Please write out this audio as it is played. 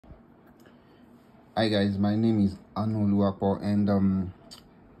Hi guys, my name is Anoluapo, and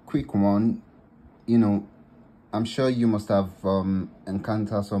quick one, I'm sure you must have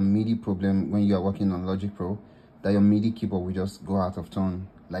encountered some MIDI problem when you are working on Logic Pro, that your MIDI keyboard will just go out of tone,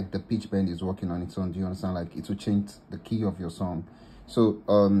 like the pitch bend is working on its own. Do you understand? Like it will change the key of your song. So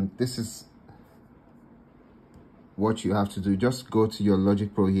this is what you have to do. Just go to your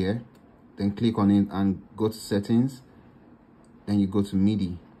Logic Pro here, then click on it and go to settings, then you go to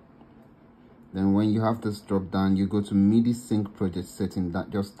MIDI. Then when you have this drop down, you go to MIDI sync project setting, that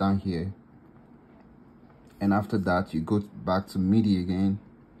just down here. And after that, you go back to MIDI again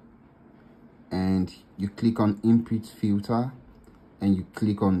and you click on input filter and you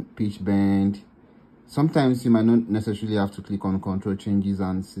click on pitch bend. Sometimes you might not necessarily have to click on control changes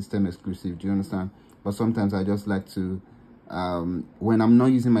and system exclusive, do you understand? But sometimes I just like to when I'm not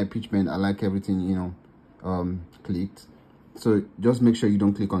using my pitch bend, I like everything clicked. So just make sure you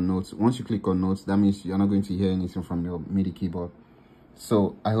don't click on notes. Once you click on notes, that means you're not going to hear anything from your MIDI keyboard.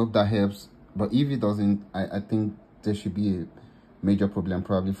 So I hope that helps. But if it doesn't, I think there should be a major problem,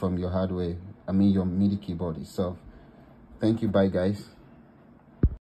 probably from your hardware. I mean your MIDI keyboard itself. Thank you. Bye guys.